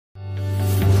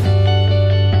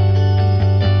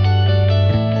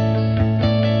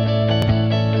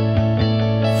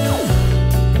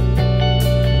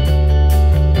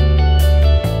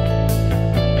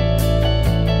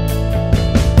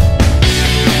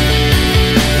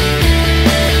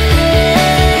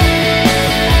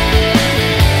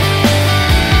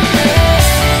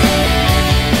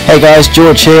Hey guys,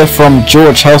 George here from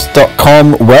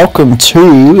georgehealth.com. Welcome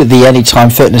to the Anytime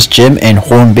Fitness Gym in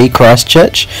Hornby,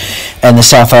 Christchurch in the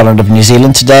South Island of New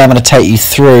Zealand. Today I'm going to take you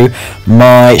through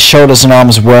my shoulders and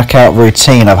arms workout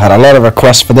routine. I've had a lot of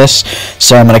requests for this,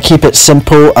 so I'm going to keep it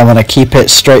simple. I'm going to keep it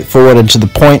straightforward and to the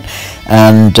point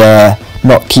and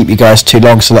not keep you guys too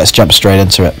long, so let's jump straight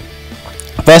into it.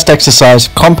 First exercise,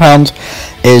 compound,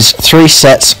 is 3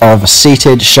 sets of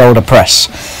seated shoulder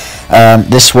press.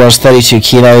 This was 32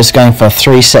 kilos, going for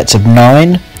 3 sets of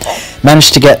 9.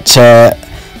 Managed to get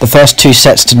the first 2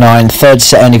 sets to 9, third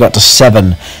set only got to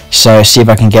 7, so see if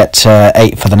I can get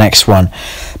 8 for the next one.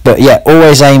 But yeah,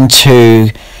 always aim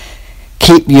to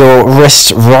keep your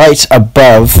wrists right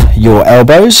above your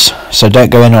elbows, so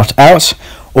don't go in or out.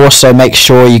 Also make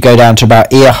sure you go down to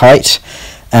about ear height,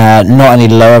 not any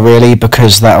lower really,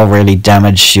 because that will really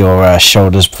damage your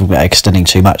shoulders from extending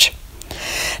too much.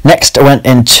 Next I went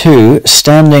into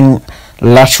standing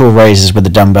lateral raises with the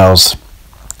dumbbells.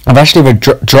 I've actually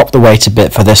dropped the weight a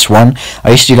bit for this one. I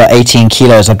used to do like 18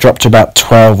 kilos. I've dropped to about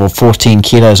 12 or 14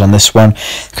 kilos on this one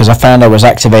because I found I was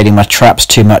activating my traps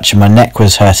too much and my neck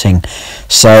was hurting.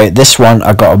 So this one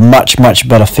I got a much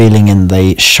better feeling in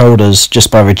the shoulders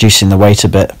just by reducing the weight a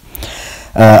bit.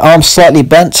 Arms slightly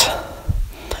bent,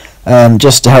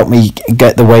 just to help me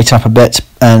get the weight up a bit,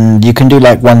 and you can do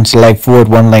like one leg forward,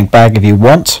 one leg back if you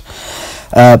want,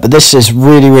 but this is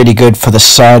really good for the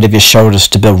side of your shoulders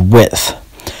to build width.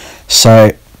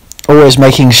 So always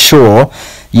making sure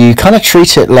you kind of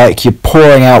treat it like you're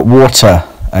pouring out water,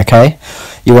 okay?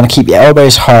 You want to keep your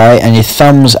elbows high and your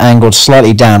thumbs angled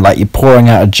slightly down like you're pouring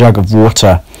out a jug of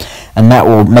water, and that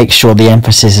will make sure the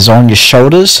emphasis is on your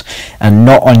shoulders and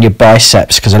not on your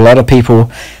biceps, because a lot of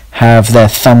people have their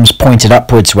thumbs pointed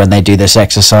upwards when they do this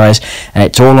exercise and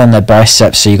it's all on their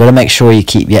biceps. So you've got to make sure you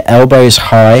keep your elbows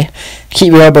high,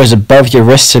 keep your elbows above your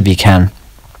wrists if you can,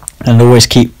 and always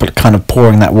keep kind of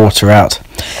pouring that water out.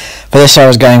 For this I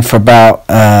was going for about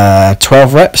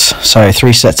 12 reps, so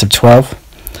 3 sets of 12.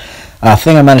 I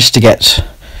think I managed to get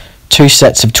 2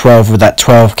 sets of 12 with that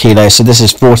 12 kilos, so this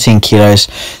is 14 kilos.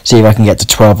 See if I can get to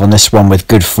 12 on this one with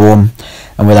good form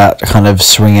and without kind of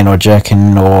swinging or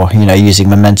jerking or, you know, using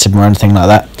momentum or anything like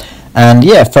that. And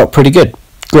yeah, felt pretty good.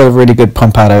 Got a really good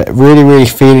pump out of it. Really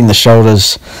feeling the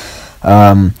shoulders.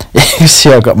 You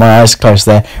see I've got my eyes closed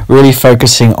there. Really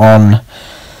focusing on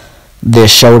the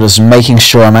shoulders and making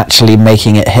sure I'm actually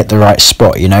making it hit the right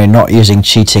spot, you know, not using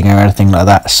cheating or anything like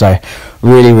that. So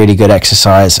really good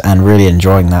exercise and really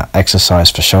enjoying that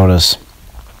exercise for shoulders.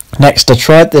 Next I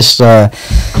tried this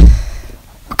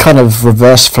kind of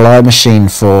reverse fly machine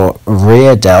for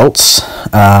rear delts,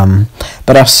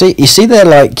 but you see there,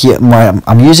 like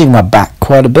I'm using my back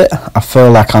quite a bit. I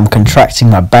feel like I'm contracting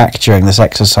my back during this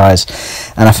exercise,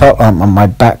 and I felt like my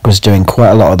back was doing quite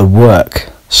a lot of the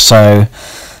work. So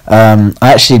I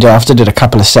actually after did a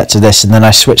couple of sets of this, and then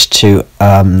I switched to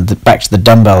back to the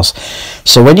dumbbells.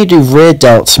 So when you do rear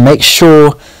delts, make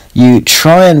sure you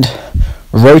try and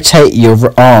rotate your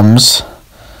arms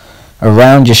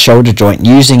around your shoulder joint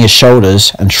using your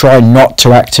shoulders, and try not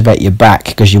to activate your back,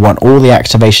 because you want all the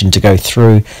activation to go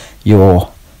through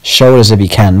your shoulders if you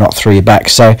can, not through your back.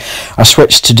 So I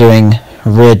switched to doing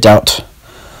rear delt,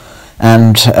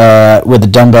 and with the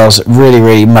dumbbells,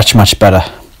 really much better.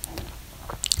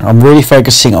 I'm really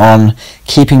focusing on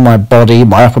keeping my body,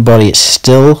 my upper body, as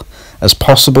still as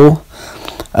possible,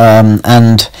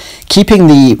 and keeping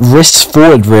the wrists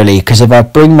forward really, because if I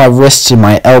bring my wrists and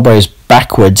my elbows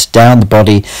backwards down the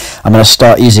body, I'm going to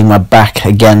start using my back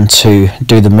again to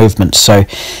do the movement. So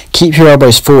keep your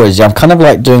elbows forwards. I'm kind of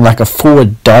like doing like a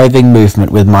forward diving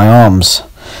movement with my arms,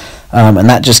 and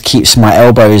that just keeps my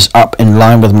elbows up in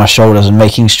line with my shoulders and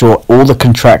making sure all the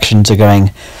contractions are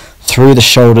going through the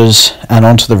shoulders and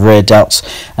onto the rear delts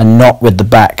and not with the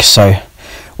back. So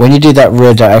when you do that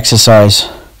rear delt exercise,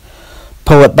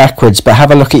 pull it backwards, but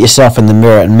have a look at yourself in the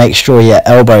mirror and make sure your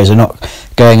elbows are not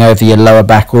going over your lower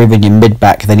back or even your mid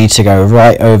back. They need to go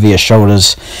right over your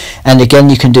shoulders. And again,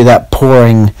 you can do that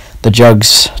pouring the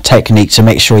jugs technique to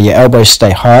make sure your elbows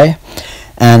stay high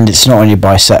and it's not on your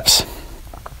biceps.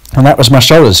 And that was my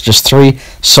shoulders, just 3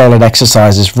 solid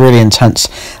exercises, really intense,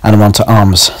 and I'm on to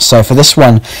arms. So for this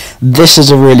one, this is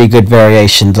a really good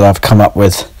variation that I've come up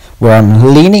with, where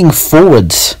I'm leaning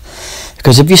forwards,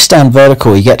 because if you stand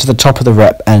vertical, you get to the top of the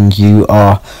rep and you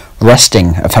are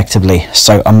resting effectively.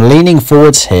 So I'm leaning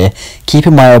forwards here,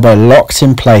 keeping my elbow locked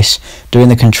in place, doing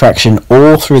the contraction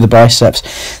all through the biceps.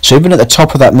 So even at the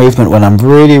top of that movement, when I'm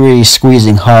really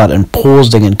squeezing hard and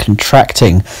pausing and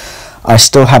contracting, I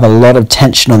still have a lot of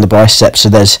tension on the bicep, so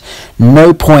there's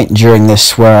no point during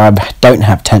this where I don't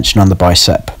have tension on the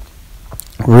bicep.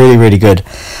 Really good.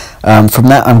 From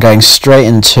that, I'm going straight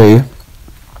into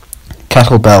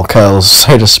kettlebell curls,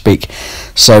 so to speak.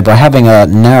 So by having a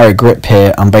narrow grip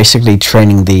here, I'm basically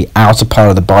training the outer part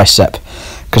of the bicep,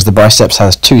 because the biceps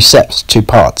has two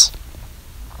parts.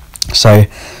 So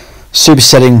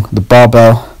supersetting the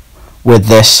barbell with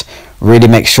this really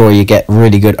make sure you get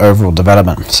really good overall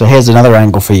development. So here's another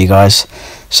angle for you guys.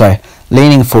 So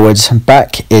leaning forwards,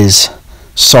 back is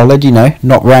solid,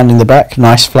 not rounding the back,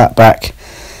 nice flat back,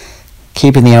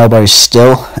 keeping the elbows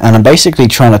still, and I'm basically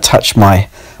trying to touch my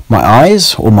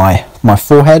eyes or my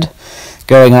forehead,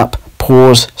 going up,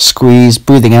 pause, squeeze,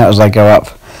 breathing out as I go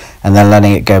up, and then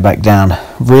letting it go back down.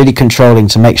 Really controlling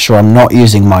to make sure I'm not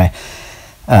using my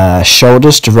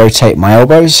shoulders to rotate my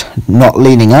elbows, not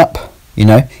leaning up,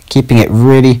 keeping it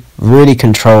really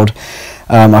controlled.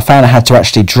 I found I had to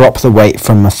actually drop the weight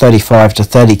from 35 to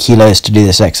 30 kilos to do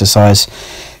this exercise,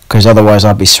 because otherwise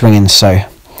I'd be swinging. So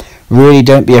really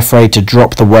don't be afraid to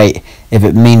drop the weight if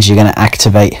it means you're going to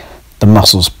activate the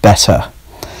muscles better.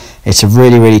 It's a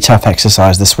really tough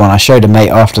exercise, this one. I showed a mate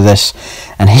after this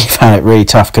and he found it really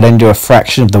tough, could only do a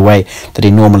fraction of the weight that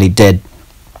he normally did.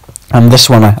 And this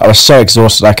one, I was so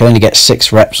exhausted I could only get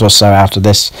 6 reps or so out of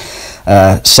this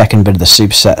second bit of the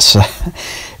superset. So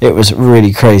it was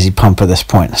really crazy pump at this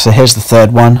point. So here's the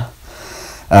third one.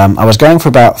 I was going for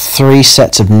about 3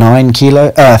 sets of 9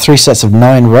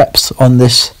 reps on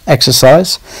this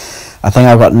exercise. I think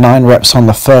I got 9 reps on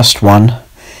the first one,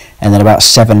 and then about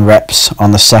 7 reps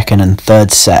on the second and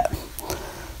third set.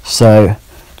 So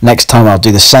next time I'll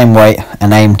do the same weight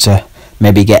and aim to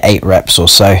maybe get 8 reps or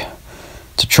so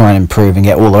to try and improve and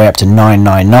get all the way up to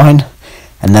 999,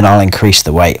 and then I'll increase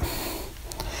the weight.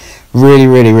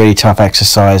 Really tough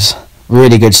exercise,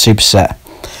 really good superset.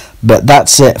 But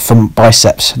that's it for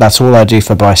biceps. That's all I do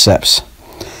for biceps.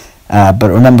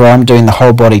 But remember, I'm doing the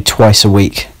whole body twice a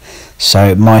week.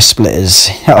 So my split is,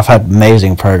 I've had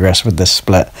amazing progress with this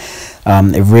split.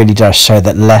 It really does show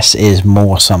that less is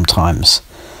more sometimes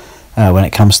when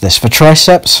it comes to this. For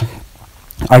triceps,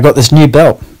 I got this new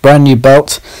belt, brand new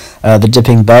belt, the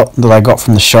dipping belt that I got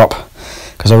from the shop,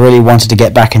 because I really wanted to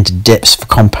get back into dips for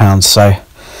compounds. So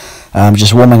I'm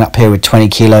just warming up here with 20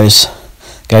 kilos,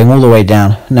 going all the way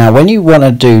down. Now when you want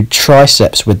to do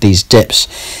triceps with these dips,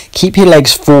 keep your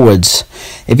legs forwards.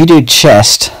 If you do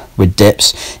chest with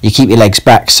dips, you keep your legs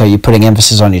back, so you're putting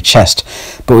emphasis on your chest.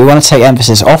 But we want to take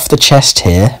emphasis off the chest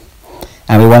here,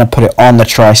 and we want to put it on the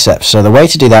triceps. So the way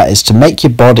to do that is to make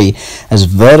your body as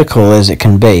vertical as it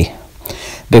can be,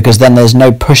 because then there's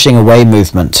no pushing away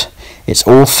movement. It's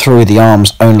all through the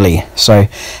arms only. So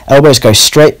elbows go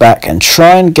straight back, and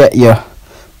try and get your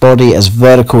body as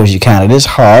vertical as you can. It is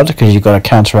hard because you've got to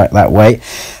counteract that weight.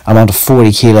 I'm on to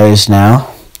 40 kilos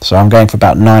now, so I'm going for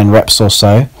about 9 reps or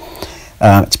so.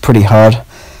 It's pretty hard,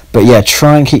 but yeah,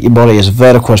 try and keep your body as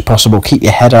vertical as possible. Keep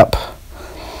your head up,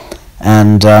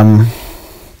 and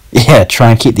yeah,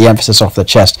 try and keep the emphasis off the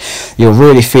chest. You'll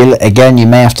really feel it. Again, you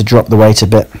may have to drop the weight a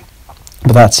bit,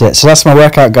 but that's it. So that's my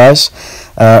workout, guys.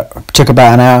 Took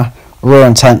about an hour, real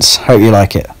intense. Hope you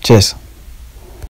like it. Cheers.